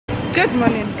Good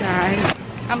morning, guys.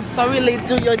 I'm sorry,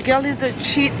 Lidl, your girl is a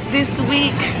cheat this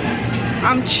week.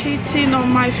 I'm cheating on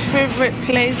my favorite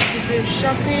place to do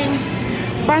shopping,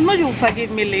 but I know you'll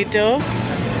forgive me, Lidl.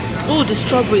 Oh, the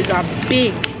strawberries are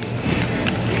big,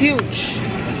 huge.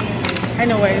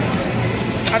 Anyways,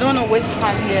 I don't want to waste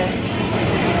time here.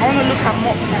 I want to look at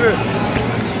more fruits,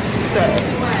 so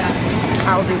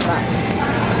I'll be back.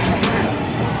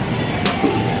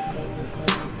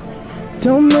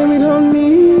 Don't blame it on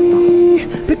me,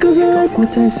 because I like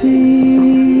what I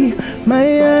see. My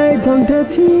eye don't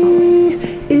dirty,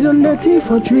 it don't dirty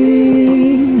for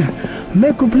drink.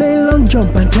 Make you play long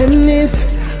jump and tennis,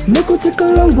 make you take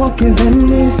a long walk in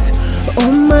Venice.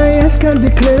 Oh, my eyes can't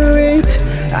declare it,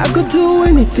 I could do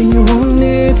anything you want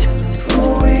it.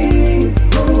 Oh,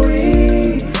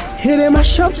 here they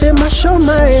mash up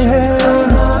my head.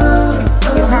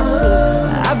 You have to.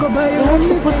 I go buy you Want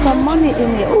to put some money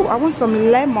in here. Oh, I want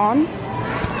some lemon.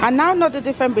 I now know the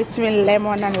difference between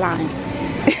lemon and lime.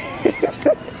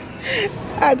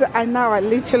 I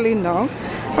literally know.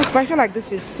 But I feel like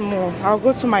this is small. I'll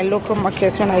go to my local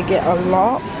market when I get a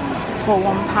lot for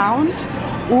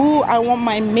 £1. Ooh, I want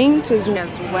my mint as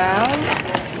well.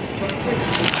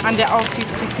 And they're all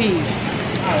 50p.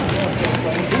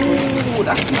 Ooh,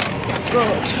 that smells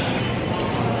good.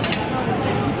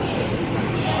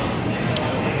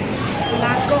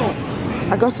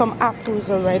 I got some apples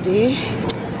already.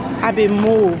 Abbey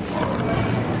move.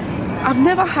 I've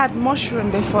never had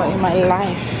mushroom before in my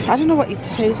life. I don't know what it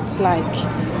tastes like.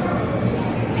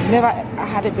 Never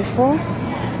had it before.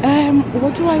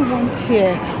 What do I want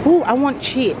here? Oh, I want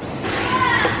chips.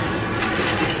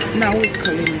 Now who's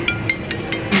calling me?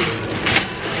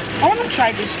 I want to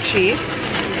try these chips.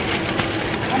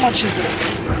 How much is it?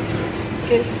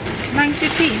 It's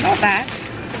 90p, not bad.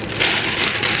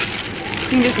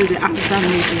 I think this is the ASDA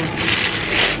medium.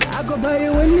 I go buy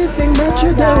you anything that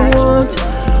you don't want.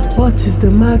 What is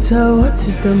the matter? What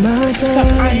is the matter? So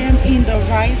I am in the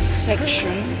rice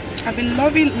section. I've been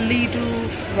loving Lidl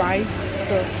rice,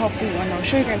 the purple one. I'll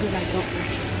show you guys what I got.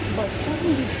 But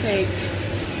someone did say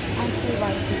ASDA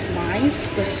rice is nice,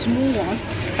 the small one.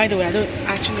 By the way, I don't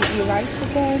actually eat rice for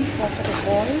them, but for the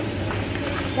boys.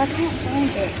 But I can't find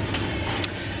it.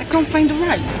 I can't find the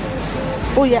rice.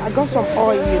 Oh yeah, I got some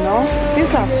oil, you know.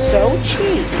 These are so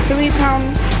cheap.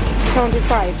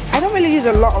 £3.75. I don't really use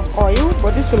a lot of oil,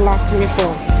 but this will last me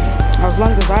for as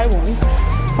long as I want.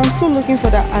 I'm still looking for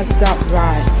the ASDA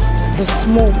rice, the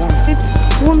small one. It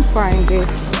won't find it.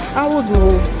 I would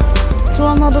move to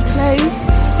another place.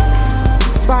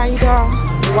 Cider,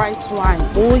 white wine.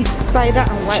 Oh, cider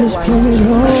and white wine.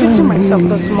 I'm treating myself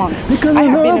this month. I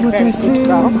have been a very good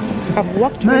girl. I've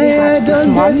worked really hard this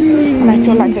month, and I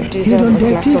feel like I deserve a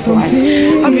glass of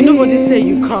wine. I mean, nobody say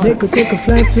you can't. They could take a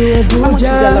flight to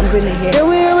Abuja. I'm bringing here. Then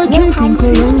we have a drink in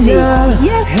Colombia.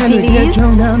 Yes, please.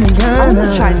 I'm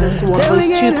gonna try this one.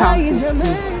 It's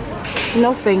 £2.50.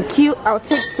 No, thank you. I'll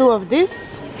take 2 of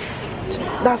this.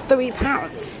 That's £3.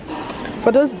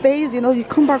 For those days, you know, you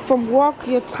come back from work,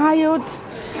 you're tired,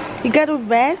 you gotta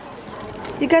rest,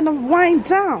 you gotta wind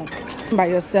down by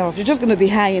yourself. You're just gonna be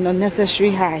high in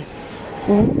unnecessary high.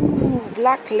 Ooh,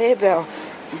 Black Label.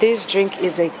 This drink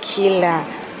is a killer.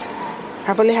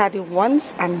 I've only had it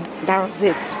once and that was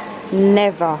it.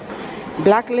 Never.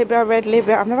 Black Label, Red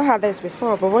Label, I've never had this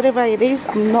before, but whatever it is,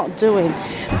 I'm not doing.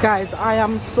 Guys, I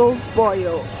am so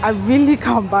spoiled. I really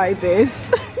can't buy this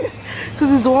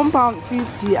because it's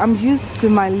 £1.50. I'm used to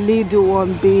my Lidl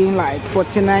one being like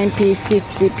 49p,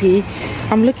 50p.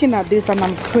 I'm looking at this and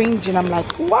I'm cringing. I'm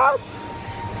like, what?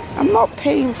 I'm not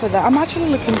paying for that. I'm actually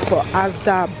looking for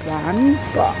ASDA brand,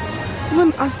 but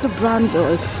even ASDA brands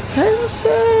are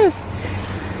expensive.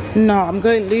 No, I'm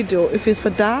going Lidl. If it's for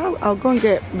that, I'll go and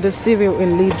get the cereal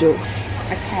in Lidl.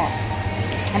 I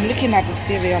can't. I'm looking at the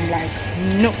cereal. I'm like,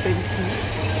 no thank you.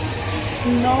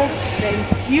 No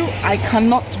thank you. I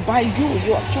cannot buy you.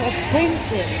 You are too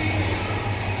expensive.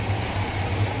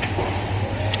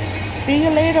 See you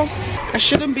later. I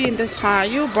shouldn't be in this high,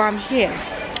 but I'm here.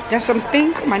 There's some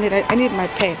things I need my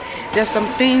pen. There's some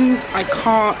things I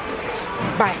can't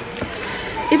buy.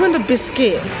 Even the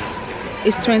biscuit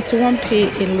is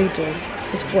 21p in Lidl.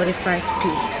 It's 45p.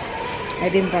 I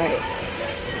didn't buy it.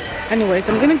 Anyways,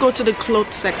 I'm gonna go to the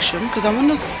clothes section because I want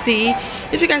to see.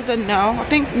 If you guys don't know, I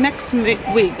think next week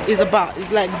is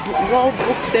like World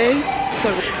Book Day.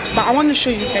 But I want to show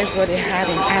you guys what they had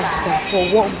in ASDA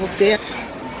for World Book Day.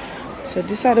 So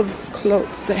these are the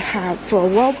clothes they have for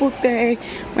World Book Day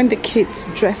when the kids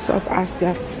dress up as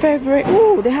their favorite.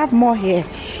 Oh, they have more here,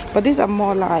 but these are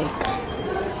more like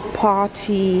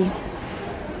party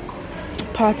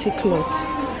clothes.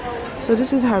 So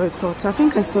this is Harry Potter. I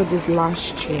think I saw this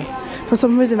last year. For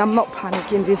some reason I'm not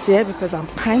panicking this year because I'm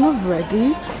kind of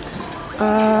ready.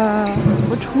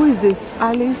 Who is this?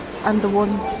 Alice in the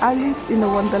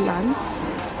Wonderland.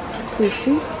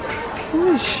 Pretty.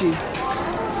 Who is she?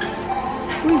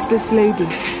 Who is this lady?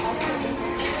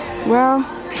 Well,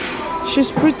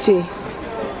 she's pretty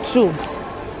too.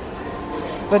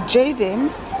 But Jayden,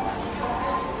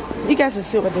 you guys will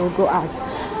see what they will go as.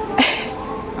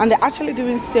 And they're actually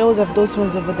doing sales of those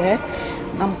ones over there.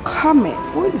 I'm coming.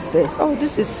 What is this? Oh,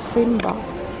 this is Simba.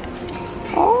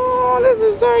 Oh, this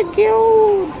is so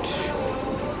cute.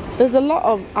 There's a lot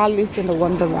of Alice in the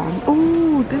Wonderland.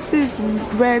 Oh, this is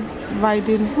Red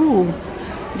Riding Hood.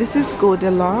 This is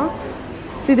Goldilocks.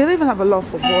 See, they don't even have a lot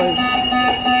for boys.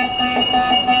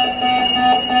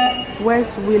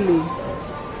 Where's Willie?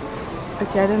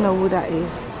 Okay, I don't know who that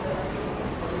is.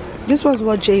 This was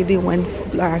what Jayden went for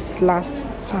last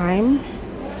time.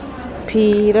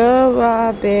 Peter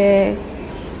Rabbit.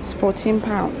 It's £14.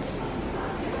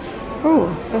 Oh,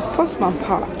 there's Postman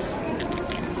parts.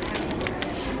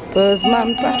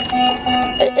 Postman part.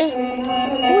 Hey,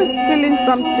 who is stealing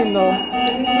something though?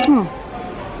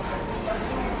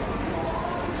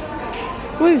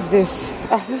 Who is this?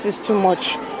 Ah, this is too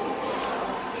much.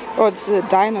 Oh, it's a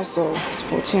dinosaur. It's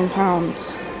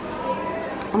 £14.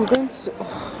 I'm going to.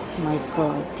 Oh my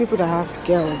god, people that have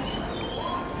girls,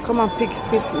 come and pick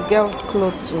girls'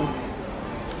 clothes too.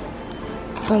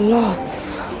 It's a lot.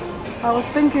 I was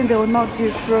thinking they would not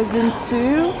do Frozen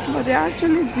 2, but they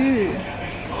actually do.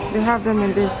 They have them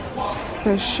in this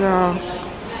special.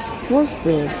 What's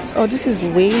this? Oh, this is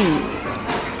Wayne.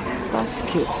 That's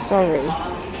cute. Sorry.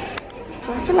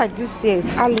 So I feel like this year is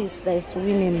Alice that is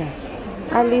winning now.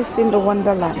 Alice in the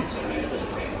Wonderland.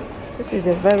 This is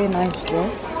a very nice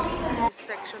dress. This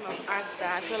section of ASDA,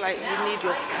 I feel like you need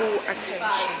your full attention.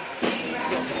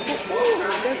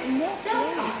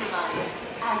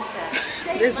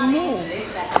 There's more. There's more.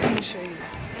 Let me show you.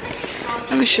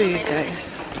 Let me show you guys.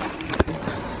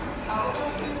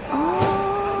 Oh.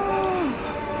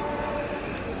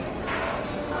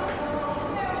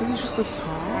 This is just a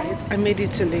top. I made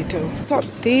it a little. I thought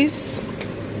this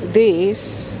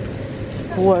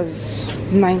was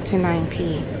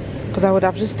 99p because I would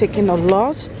have just taken a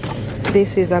lot.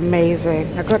 This is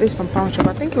amazing. I got this from Pound Shop.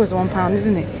 I think it was £1,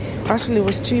 isn't it? Actually, it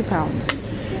was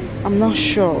 £2. I'm not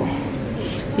sure.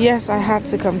 Yes, I had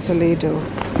to come to Lidl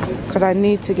because I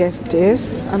need to get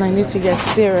this and I need to get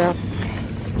cereal.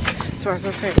 So as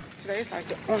I said, today is like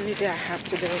the only day I have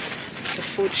to do the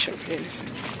food shopping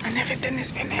and everything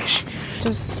is finished.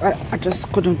 I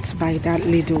just couldn't buy that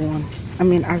Lidl one. I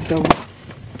mean, ASDA one.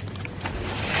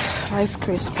 Rice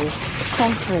Krispies,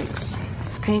 cornflakes.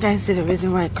 Can you guys see the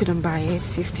reason why I couldn't buy it?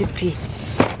 50p.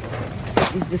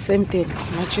 It's the same thing.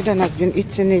 My children have been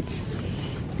eating it.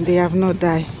 They have not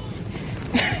died.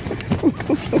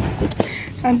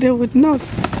 And they would not.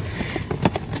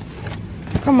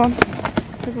 Come on.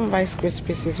 Even Rice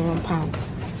Krispies is £1.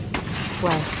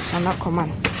 Why? I'm not come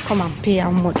on. Come on, pay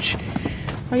how much?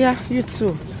 Oh yeah, you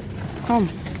too. Come.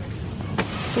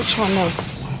 Which one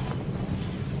else?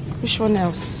 Which one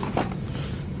else?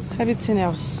 Everything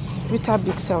else.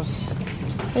 Weetabix else.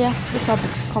 Oh yeah,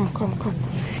 Weetabix. Come.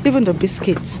 Even the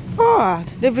biscuits. Oh,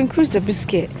 they've increased the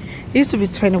biscuit. It used to be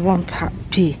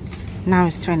 21p. Now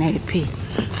it's 28p.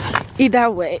 Either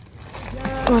way,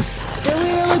 it was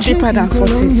cheaper than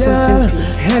 14p.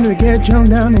 And we get drunk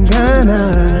down in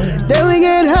Ghana. Then we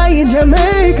get high in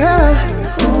Jamaica.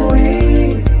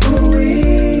 Ooh-wee,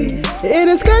 ooh-wee. It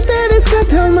is cut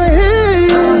on my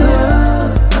head.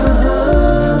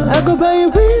 I go buy you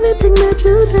anything that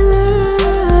you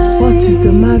like. What is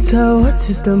the matter? What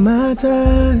is the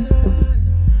matter?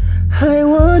 I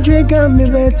won't drink and be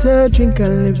better, drink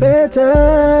and live better,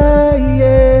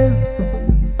 yeah.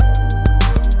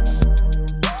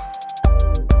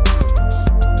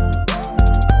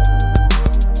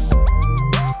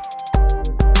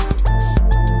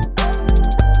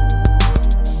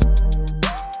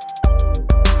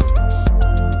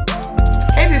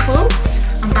 Hey people,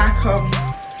 I'm back home.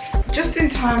 Just in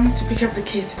time to pick up the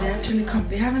kids. They actually come.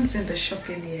 They haven't seen the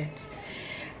shopping yet.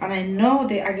 And I know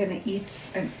they are gonna eat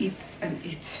and eat and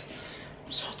eat.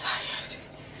 I'm so tired.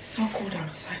 It's so cold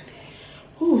outside.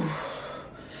 Ooh.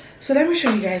 So let me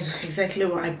show you guys exactly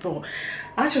what I bought.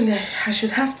 Actually, I should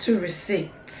have 2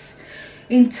 receipts.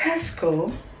 In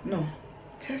Tesco, you know.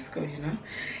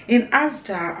 In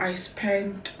ASDA, I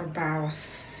spent about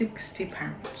 £60.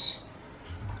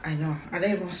 I know, I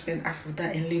don't even spend half of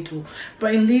that in Lidl.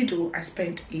 But in Lidl, I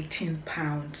spent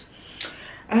 £18.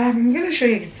 I'm gonna show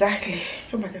you exactly.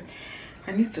 Oh my god,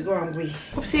 I need to go and wait.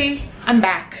 See, I'm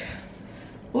back.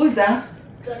 Who's that?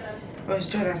 Jordan. Oh, it's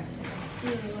Jordan.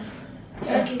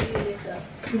 I'll give you later.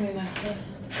 Give me now.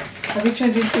 Have you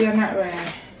changed into your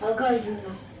nightwear? I'll guide you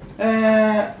now.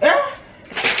 Yeah.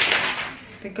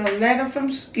 They got leather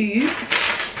from Scoop.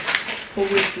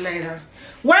 Always leather.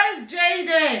 Where's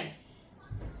Jayden?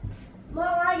 Mom,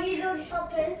 are you going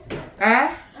shopping?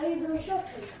 Huh? Are you going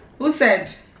shopping? Who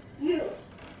said? You.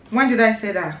 When did I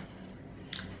say that?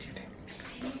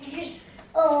 You just,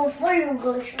 oh, before you were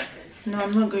going shopping. No,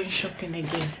 I'm not going shopping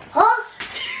again. Huh?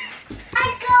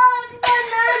 I got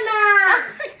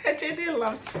banana! Jayden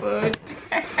loves food.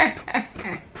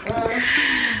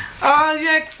 Oh, you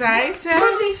excited?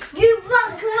 Mommy, you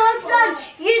blocked my son.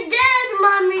 You did,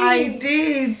 Mommy. I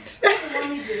did.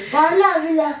 But I'm not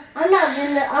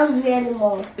really hungry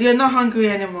anymore. You're not hungry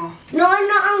anymore. No, I'm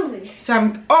not hungry. So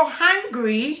I'm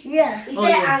hungry. Yeah, you Oh, said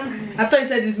yeah. hungry. I thought you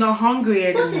said he's not hungry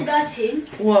anymore. What is that thing?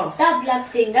 What? That black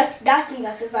thing. That's that thing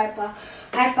that says hyper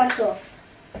 12.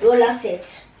 Roller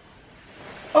set.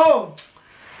 Oh,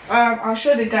 I'll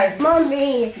show the guys.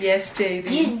 Mommy, Yes,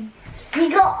 Jayden. you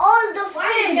got all the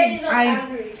things.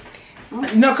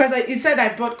 No, because he said I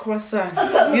bought croissant.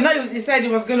 You know, he said he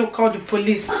was going to call the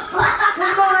police.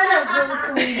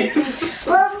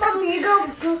 Well, Mommy, you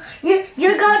got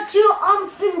two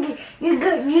fingers. You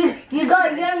got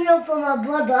yum from my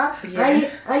brother, Yeah.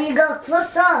 and you got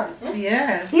croissant.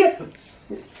 Yeah.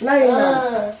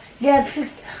 No. Yeah,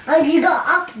 and you got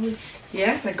apples.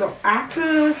 Yes, I got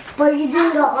apples. But you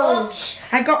didn't got orange.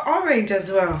 I got orange as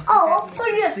well. Oh, I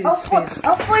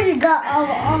thought you got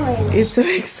orange. He's so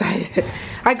excited.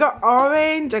 I got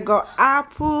orange, I got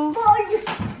apple. Oh, you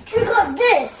got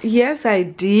this. Yes, I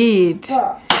did.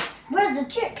 But where's the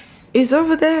chips? It's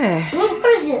over there.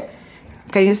 Where is it?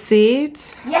 Can you see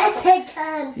it? Yes, I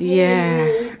can see Yeah.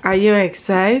 it. Are you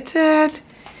excited?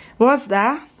 What's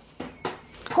that?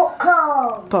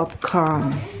 Popcorn.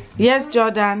 Popcorn. Yes,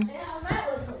 Jordan.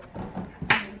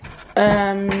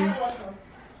 I'm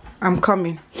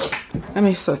coming. Let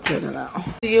me sort Jordan out.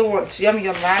 Do you want yum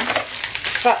man?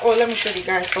 But oh, let me show you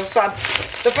guys. So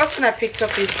the first thing I picked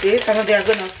up is this. I know they are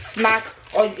gonna snack.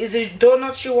 Or is it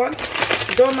donuts you want?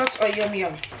 Donuts or yum?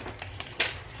 Yum.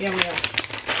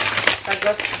 I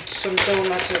got some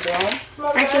donuts as well.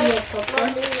 Mama, I can make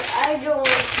popcorn. Mommy, I don't.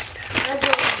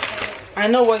 I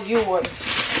know what you want.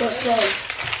 Croissant.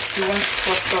 You want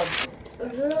croissant.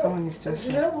 Someone is just.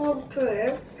 I don't want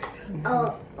prayer.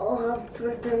 I'll have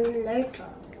prayer later.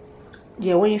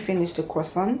 Yeah, when you finish the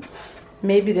croissant,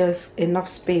 maybe there's enough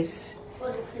space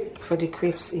for the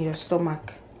crepes in your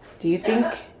stomach. Do you think?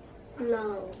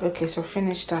 No. Okay, so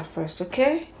finish that first,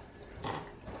 okay?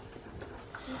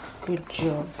 Good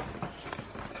job.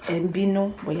 And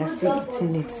Bino, but you're still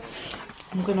eating it.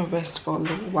 I'm gonna rest for a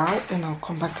little while and I'll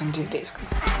come back and do this.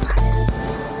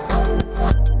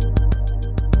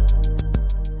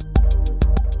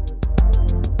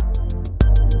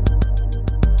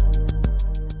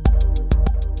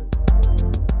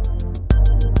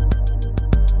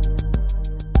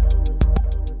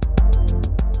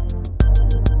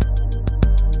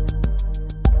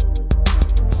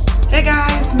 Hey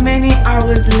guys, many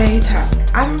hours later.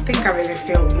 I don't think I really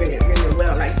feel really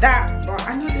well like that, but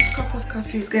I know this cup of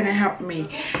coffee is gonna help me.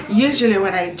 Usually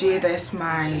when I do this,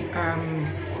 my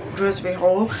grocery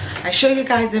haul, I show you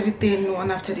guys everything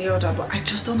one after the other, but I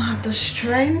just don't have the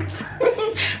strength.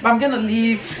 But I'm gonna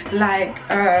leave like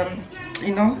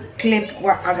you know, clip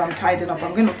as I'm tidying up.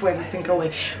 I'm gonna put everything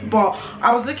away. But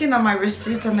I was looking at my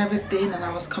receipt and everything, and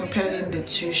I was comparing the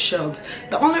two shops.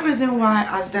 The only reason why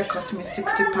ASDA cost me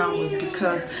 £60 was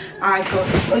because I got,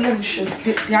 oh, let me show you.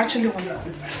 They actually wanted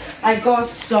this. I got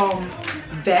some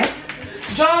vests.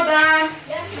 Jordan,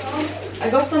 I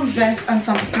got some vests and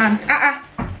some pants.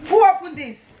 Who opened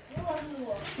this?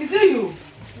 Is it you?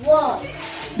 What?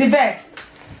 The vest.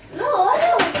 No, I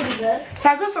don't want the vest. So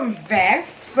I got some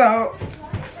vests. So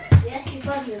Yes, you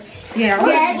got this. yeah, I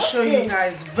wanted to show you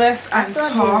guys vest and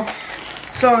top.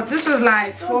 So this was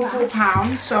like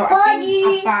 £4. So I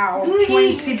think about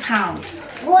 £20.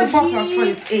 So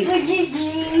 £4 is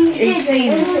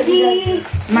 18,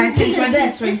 19,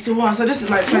 20, 21. So this is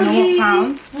like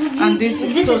 £21, and this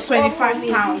is so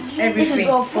 £25 everything. This is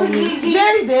all for me.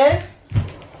 Jayden.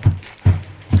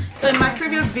 So in my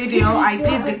previous video, I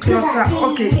did the clutter.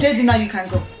 Okay, Jayden, now you can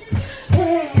go.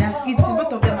 Yes, eating.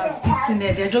 Both of them are eating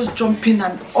there. They're just jumping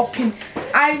and upping.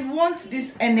 I want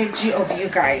this energy of you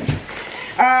guys.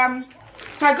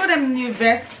 So I got them new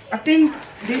vest. I think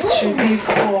this should be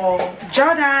for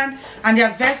Jordan, and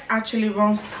their vest actually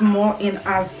runs small in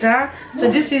ASDA. So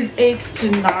this is 8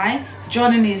 to 9.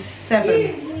 Jordan is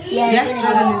 7. Yeah,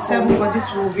 Jordan is 7, but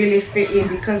this will really fit in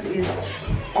because it's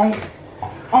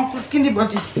Uncle Skinny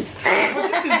Body.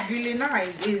 But this is really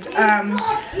nice. It's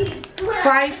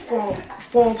 5 for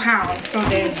 £4. So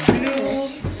there's blue,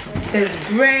 there's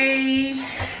grey,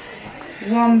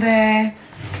 one there,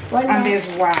 and there's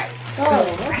white. So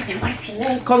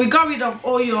cause we got rid of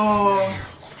all your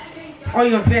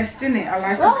vests in it. I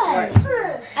like this white.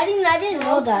 I didn't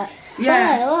know that.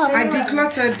 Yeah, I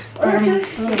decluttered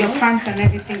your pants and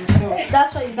everything. So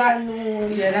that's why you got a new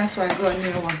one. Yeah, that's why I got a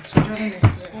new one. So Jordan is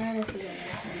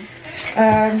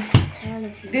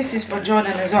here. This is for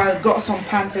Jordan as well. I got some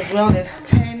pants as well. There's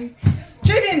 10.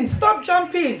 Jayden, stop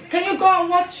jumping. Can you go and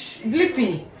watch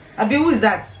Blippi? Abi, who is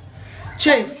that?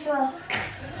 Chase.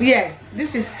 Yeah,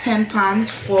 this is £10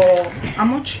 for how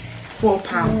much?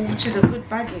 £4, which is a good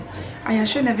baggie. I am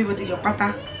showing everybody your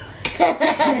pata.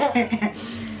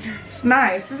 It's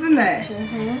nice, isn't it?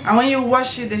 And when you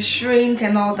wash it, they shrink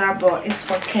and all that, but it's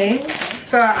for K.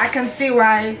 So I can see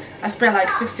why I spent like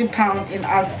 £60 in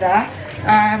ASDA.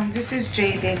 This is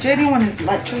Jayden. Jayden one is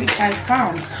like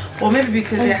 £25, or maybe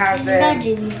because it has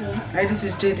this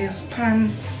is Jayden's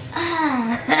pants.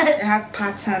 It has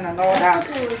pattern and all that.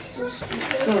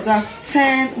 So that's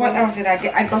 10. What else did I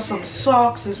get? I got some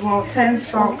socks as well. 10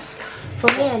 socks for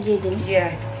me and Jayden.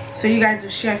 Yeah. So you guys will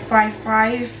share 5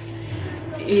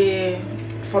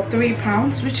 for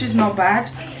 £3, which is not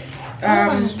bad.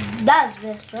 That's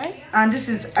best, right? And this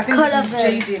is, I think this is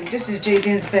Jayden. This is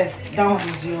Jayden's best. That one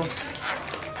is yours.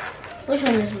 Which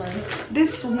one is mine?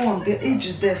 This one, the age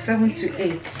is there, 7 to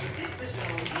 8.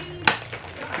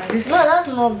 This no, that's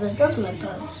not vest. That's my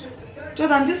pants.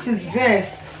 Jordan, this is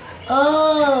vests.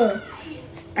 Oh.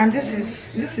 And this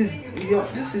is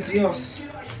yours.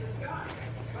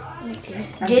 Okay.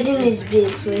 Jayden is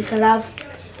big, so you can have.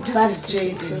 This is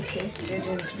Jayden. Okay.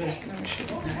 Jayden's best. Let me show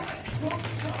you that.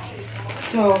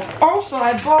 So also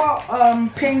I bought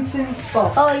painting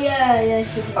stuff. Oh yeah,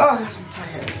 she did. Oh, I'm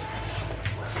tired.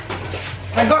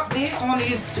 I got this. I want to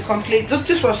use it to complete.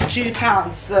 This was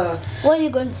 £2. So what are you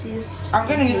going to use? I'm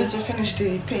going to use it to finish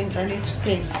the paint. I need to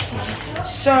paint.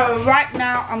 So right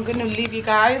now I'm going to leave you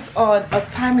guys on a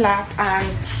time lapse,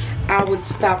 and I would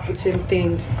start putting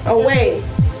things away.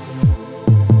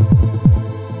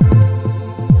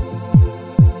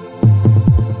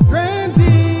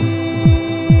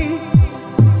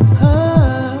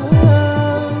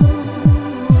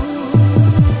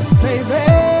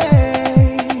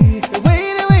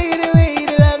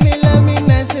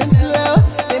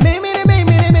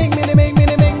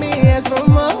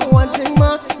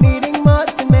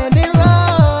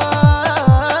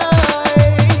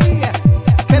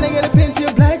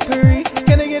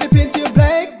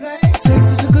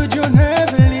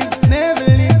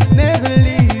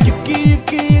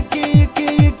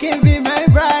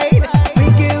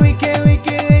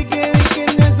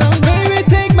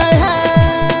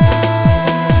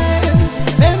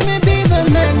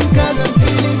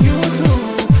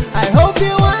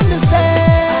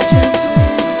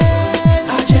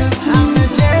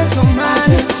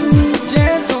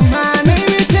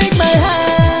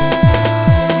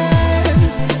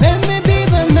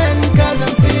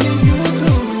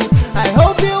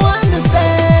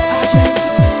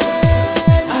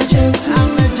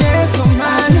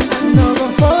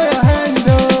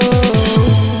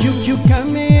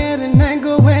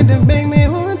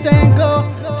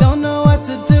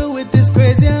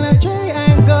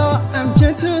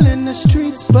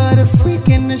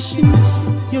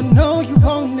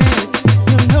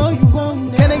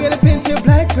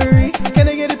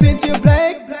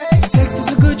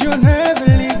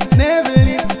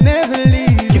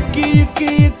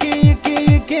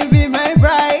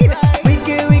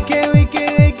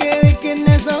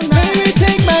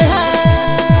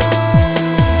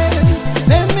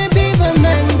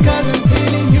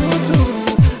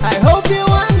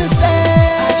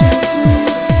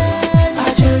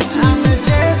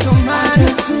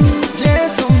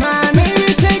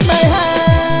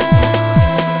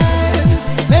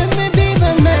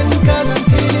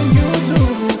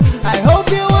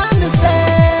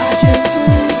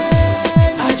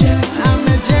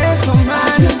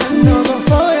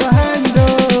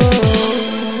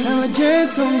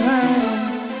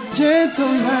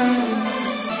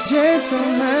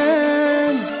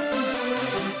 Gentleman,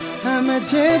 I'm a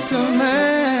gentleman.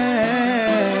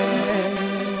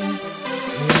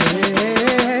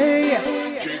 Hey,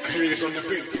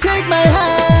 take my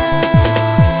hand,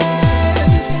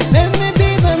 let me be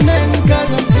the man,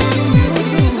 'cause I'm feeling you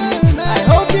too. I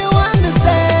hope you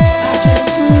understand.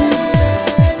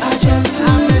 I'm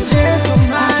a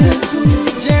gentleman,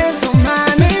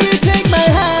 gentleman. Maybe take my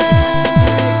hand,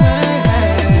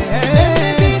 let me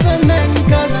be the man,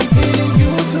 'cause I'm feeling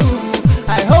you too. I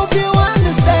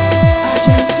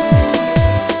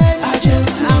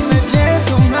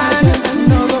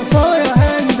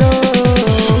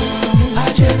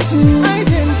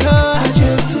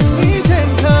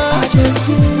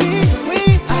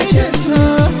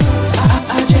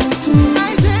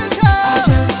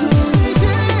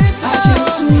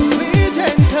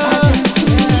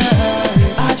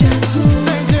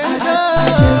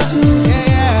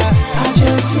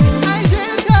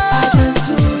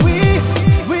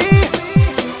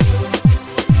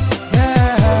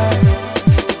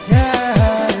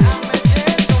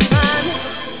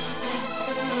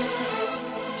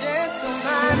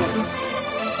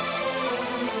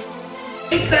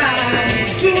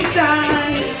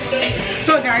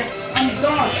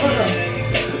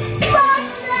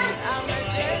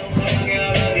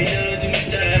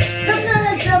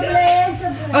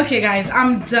Okay guys,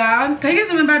 I'm done. Can you guys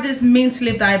remember this mint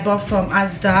leaf that I bought from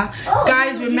ASDA? Oh,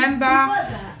 guys, remember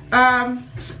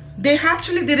they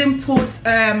actually didn't put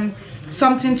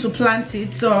something to plant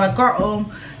it, so I got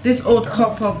this old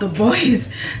cup of the boys,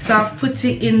 so I've put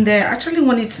it in there. I actually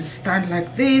want it to stand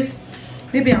like this.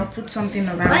 Maybe I'll put something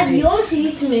around it. You want to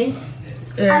eat mint?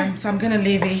 So I'm gonna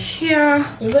leave it here.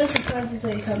 You're going to plant it so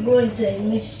you can go into a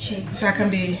mixture. So I can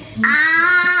be.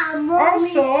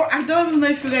 Mommy. Also, I don't even know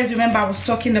if you guys remember, I was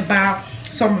talking about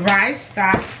some rice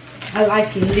that I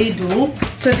like in Lidl.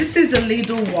 So this is the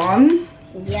Lidl one.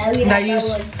 Yeah, we like that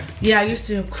one. Yeah, I used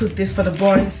to cook this for the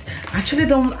boys. I actually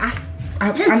don't. I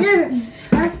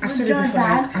said it before.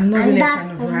 Like, I'm not really a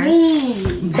fan of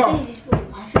rice. But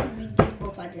I think these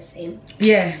both are the same.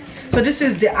 yeah. So this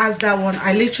is the ASDA one.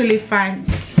 I literally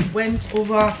went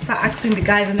over, started asking the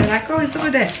guys, and they're like, "Oh, it's over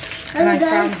there," and I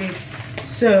found it.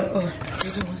 So,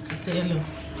 Jordan wants to say hello.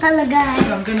 Hello guys.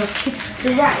 So I'm gonna cook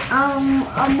the rice.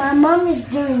 My mom is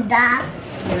doing that.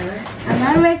 Yes. And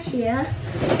I'm right here.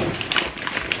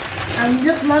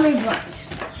 Look, mommy brought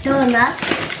donuts.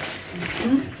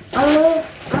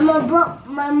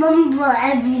 My mom brought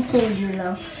everything, you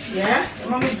know. Yeah.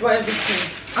 Mommy brought everything.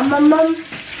 And my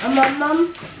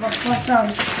mom brought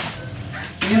croissants.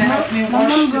 You're gonna help me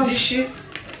wash the dishes.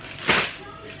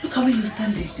 Look how you're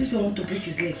standing. This boy want to break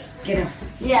his leg. Get up.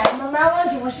 Yeah, Mama, I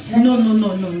want to wash the No.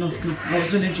 I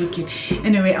was only joking.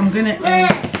 Anyway, I'm gonna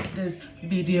end this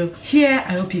video here.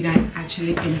 I hope you guys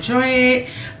actually enjoy it.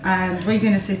 And what are you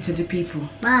gonna say to the people?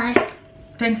 Bye.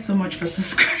 Thanks so much for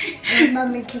subscribing.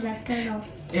 Mommy, can I turn off?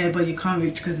 Yeah, but you can't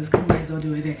reach because the camera is all the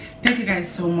way there. Thank you guys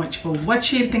so much for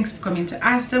watching. Thanks for coming to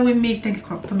ASDA with me. Thank you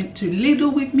for coming to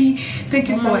Lidl with me. Thank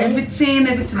you for everything.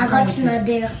 I got an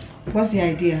idea. What's the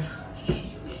idea?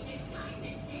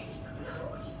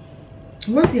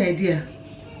 What's the idea?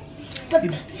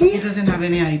 He doesn't have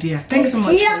any idea. Thanks so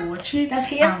much for watching,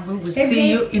 and we will see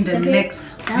you in the next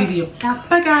video.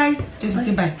 Bye guys. Jordan,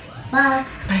 say bye. Bye.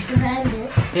 Bye.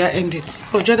 Yeah, end it.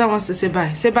 Oh, Jordan wants to say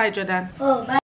bye. Say bye, Jordan. Oh, bye.